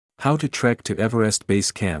How to trek to Everest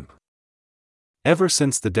Base Camp. Ever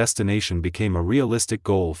since the destination became a realistic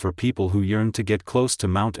goal for people who yearn to get close to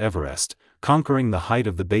Mount Everest, conquering the height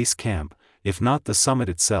of the base camp, if not the summit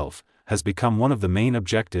itself, has become one of the main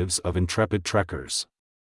objectives of intrepid trekkers.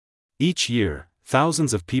 Each year,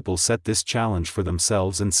 thousands of people set this challenge for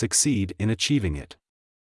themselves and succeed in achieving it.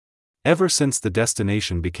 Ever since the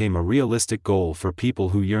destination became a realistic goal for people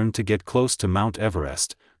who yearn to get close to Mount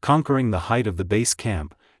Everest, conquering the height of the base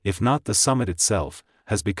camp, if not the summit itself,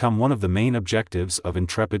 has become one of the main objectives of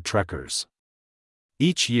intrepid trekkers.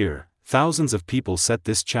 Each year, thousands of people set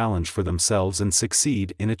this challenge for themselves and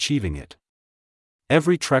succeed in achieving it.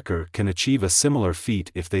 Every trekker can achieve a similar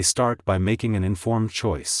feat if they start by making an informed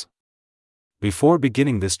choice. Before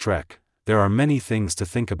beginning this trek, there are many things to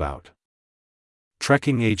think about.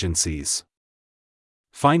 Trekking agencies.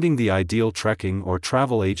 Finding the ideal trekking or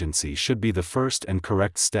travel agency should be the first and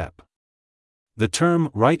correct step. The term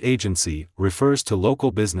right agency refers to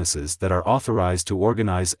local businesses that are authorized to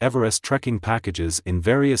organize Everest trekking packages in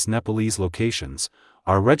various Nepalese locations,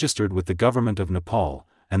 are registered with the Government of Nepal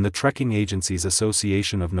and the Trekking Agencies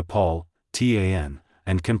Association of Nepal, TAN,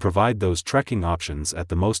 and can provide those trekking options at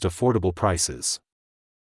the most affordable prices.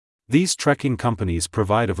 These trekking companies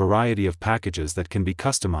provide a variety of packages that can be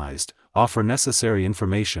customized, offer necessary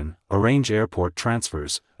information, arrange airport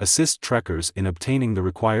transfers, assist trekkers in obtaining the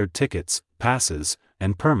required tickets, passes,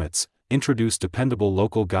 and permits, introduce dependable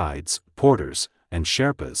local guides, porters, and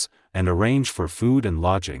Sherpas, and arrange for food and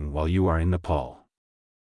lodging while you are in Nepal.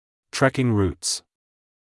 Trekking routes.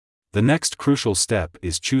 The next crucial step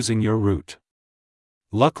is choosing your route.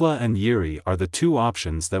 Lukla and Yiri are the two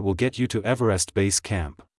options that will get you to Everest Base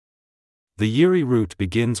Camp. The Yiri route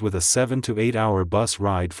begins with a 7 to 8 hour bus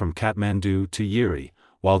ride from Kathmandu to Yiri,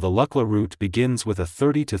 while the Lukla route begins with a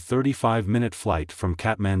 30 to 35 minute flight from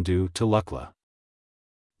Kathmandu to Lukla.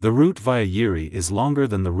 The route via Yiri is longer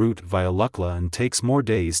than the route via Lukla and takes more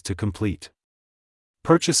days to complete.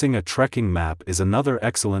 Purchasing a trekking map is another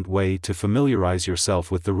excellent way to familiarize yourself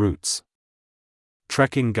with the routes.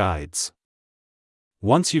 Trekking guides.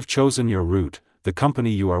 Once you've chosen your route, the company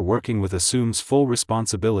you are working with assumes full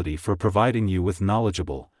responsibility for providing you with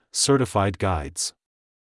knowledgeable, certified guides.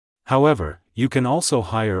 However, you can also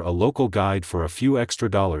hire a local guide for a few extra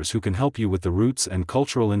dollars who can help you with the routes and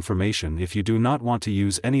cultural information if you do not want to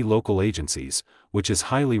use any local agencies, which is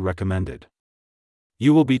highly recommended.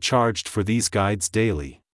 You will be charged for these guides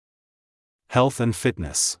daily. Health and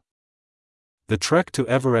fitness. The trek to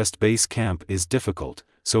Everest Base Camp is difficult,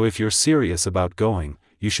 so if you're serious about going,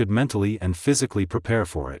 you should mentally and physically prepare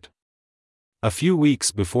for it. A few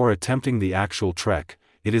weeks before attempting the actual trek,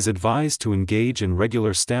 it is advised to engage in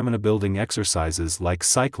regular stamina-building exercises like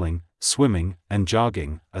cycling, swimming, and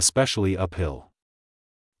jogging, especially uphill.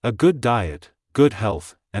 A good diet, good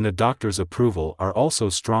health, and a doctor's approval are also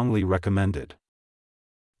strongly recommended.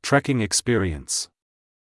 Trekking experience.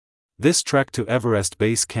 This trek to Everest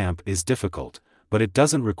Base Camp is difficult, but it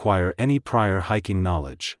doesn't require any prior hiking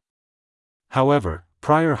knowledge. However,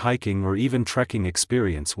 prior hiking or even trekking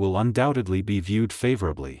experience will undoubtedly be viewed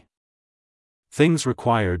favorably. Things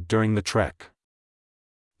required during the trek.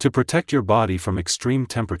 To protect your body from extreme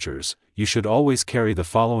temperatures, you should always carry the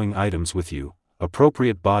following items with you: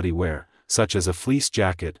 appropriate body wear, such as a fleece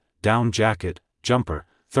jacket, down jacket, jumper,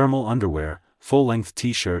 thermal underwear, full-length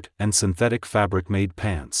t-shirt, and synthetic fabric-made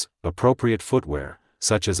pants; appropriate footwear,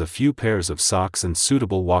 such as a few pairs of socks and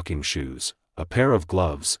suitable walking shoes, a pair of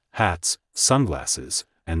gloves, hats, sunglasses,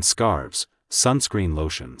 and scarves, sunscreen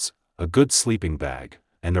lotions, a good sleeping bag,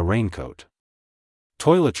 and a raincoat.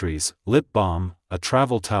 Toiletries, lip balm, a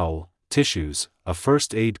travel towel, tissues, a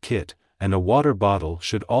first aid kit, and a water bottle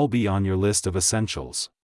should all be on your list of essentials.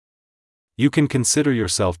 You can consider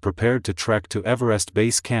yourself prepared to trek to Everest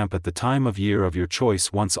Base Camp at the time of year of your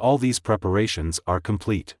choice once all these preparations are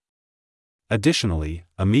complete. Additionally,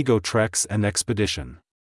 Amigo Treks and Expedition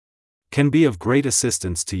can be of great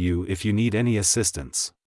assistance to you if you need any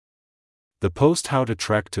assistance. The post How to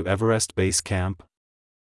Trek to Everest Base Camp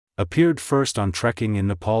appeared first on Trekking in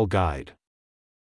Nepal Guide.